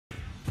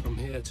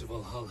from here to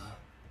Valhalla.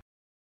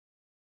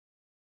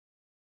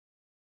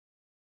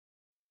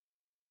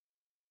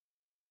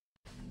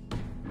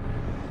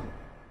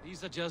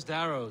 These are just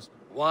arrows.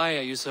 Why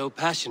are you so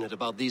passionate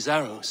about these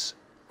arrows?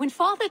 When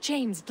Father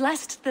James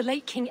blessed the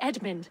late King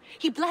Edmund,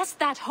 he blessed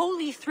that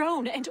holy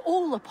throne and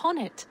all upon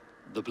it.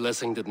 The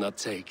blessing did not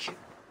take.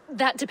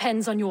 That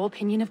depends on your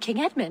opinion of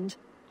King Edmund.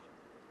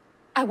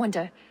 I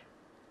wonder...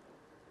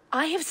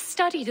 I have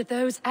studied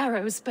those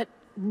arrows, but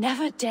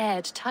never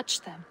dared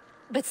touch them.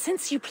 But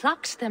since you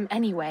plucked them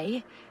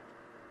anyway,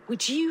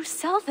 would you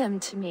sell them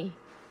to me?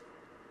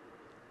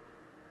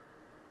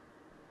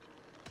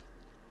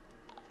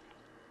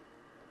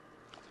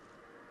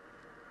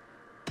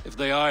 If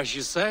they are as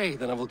you say,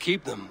 then I will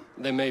keep them.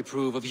 They may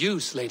prove of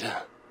use later.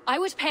 I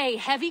would pay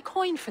heavy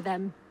coin for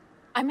them.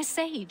 I'm a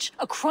sage,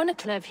 a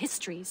chronicler of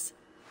histories.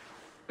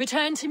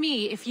 Return to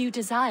me if you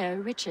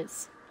desire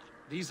riches.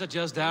 These are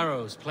just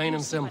arrows, plain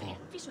and simple.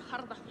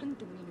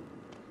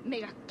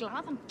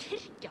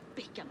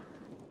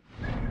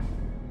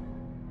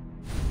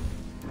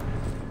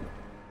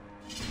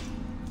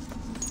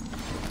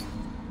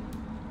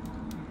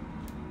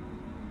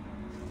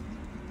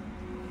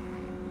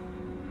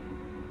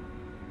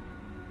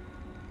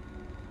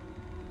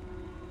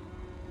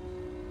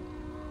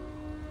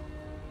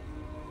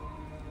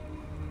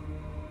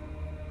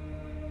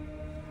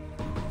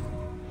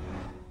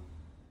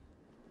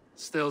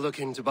 Still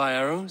looking to buy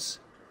arrows?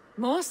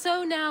 More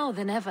so now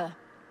than ever.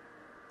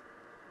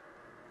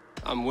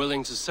 I'm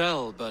willing to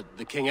sell, but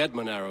the King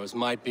Edmund arrows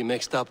might be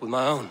mixed up with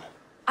my own.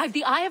 I've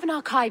the eye of an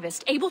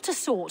archivist, able to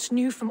sort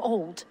new from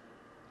old.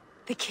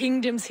 The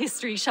kingdom's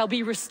history shall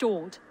be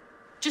restored.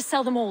 Just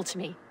sell them all to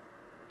me.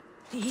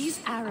 These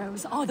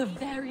arrows are the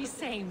very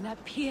same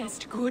that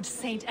pierced good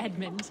Saint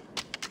Edmund.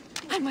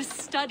 I must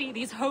study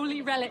these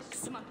holy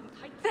relics.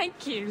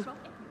 Thank you.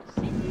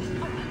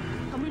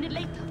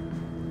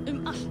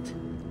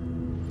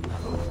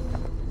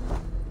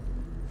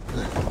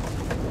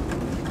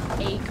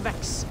 Eik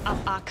vex af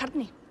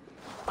akarni.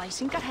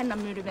 Bæsingar hennar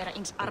munu vera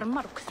eins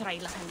armar og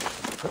þrælar hennar.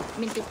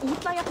 Myndir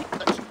útlægja þau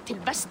öll til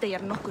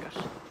vesteyjar nokkurar.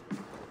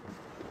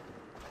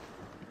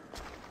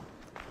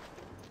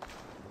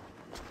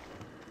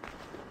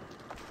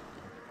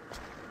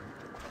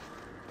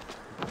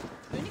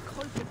 Muni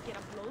Kolbjörn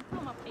gera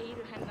blóðblóm af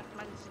eyru hennar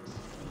flagsins.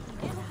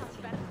 Eða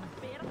hans verð að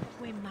bera þess.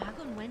 Hve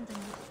magon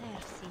wendan í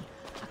þersi.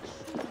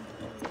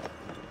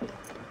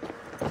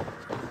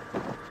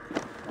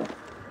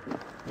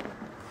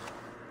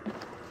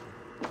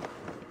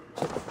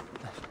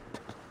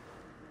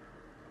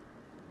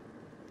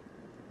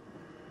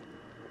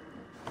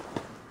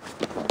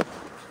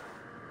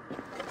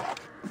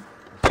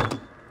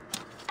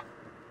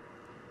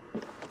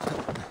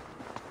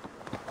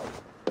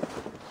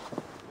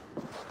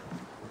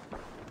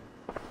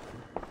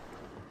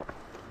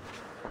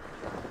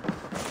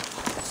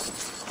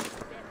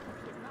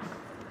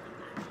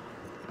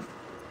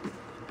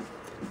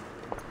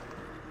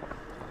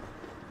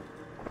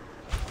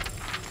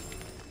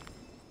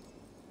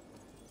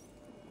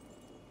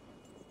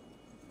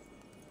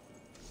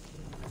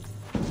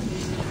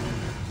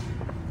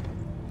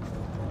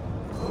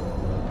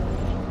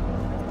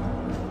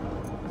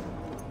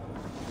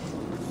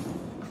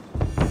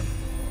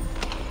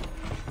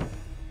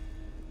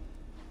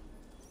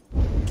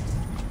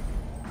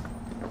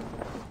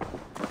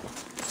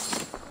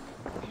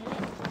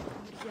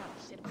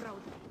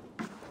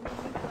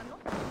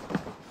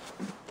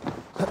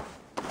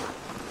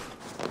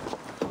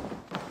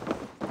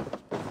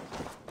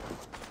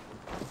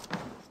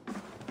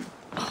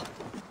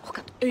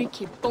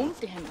 Auki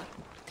bóndi hennar,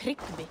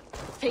 Tryggvi,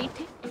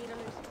 feiti,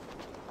 eiralausi.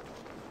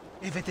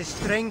 If it is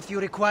strength you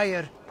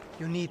require,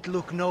 you need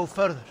look no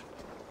further.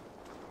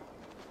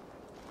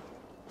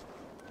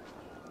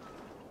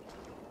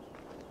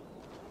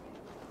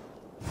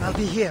 I'll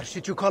be here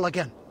should you call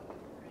again.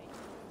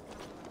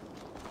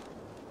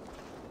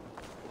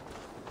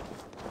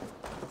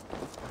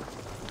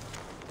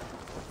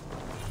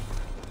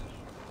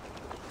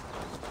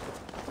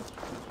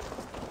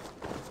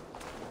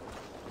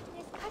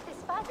 This cut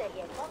is father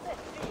yet, not the